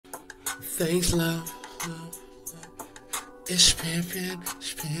Thx Luv, it's pimpin',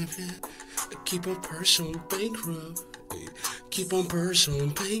 keep a person bankrupt, keep a person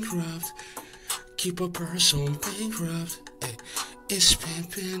bankrupt, keep a person bankrupt, it's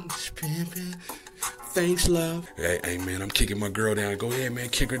pimpin', Thx Luv. Hey man, I'm kicking my girl down. Go ahead man,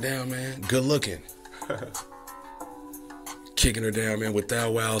 kick her down man, good looking. Kicking her down man with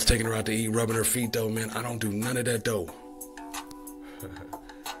thou wows, taking her out to eat, rubbing her feet though man, I don't do none of that though.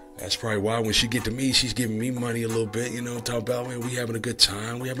 That's probably why when she get to me, she's giving me money a little bit, you know, talking about, man, we having a good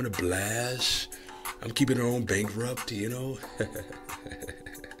time, we having a blast. I'm keeping her on bankrupt, you know.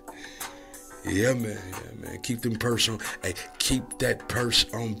 Yeah, man, keep them purse on, hey, keep that purse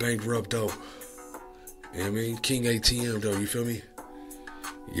on bankrupt, though. You know what I mean? King ATM, though, you feel me?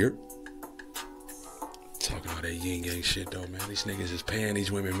 Yep. Talking all that yin yang shit, though, man. These niggas is paying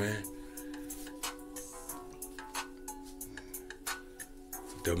these women, man.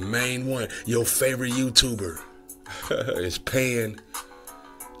 The main one, your favorite YouTuber, is paying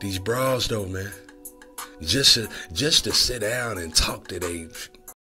these bras though, man. Just to sit down and talk to they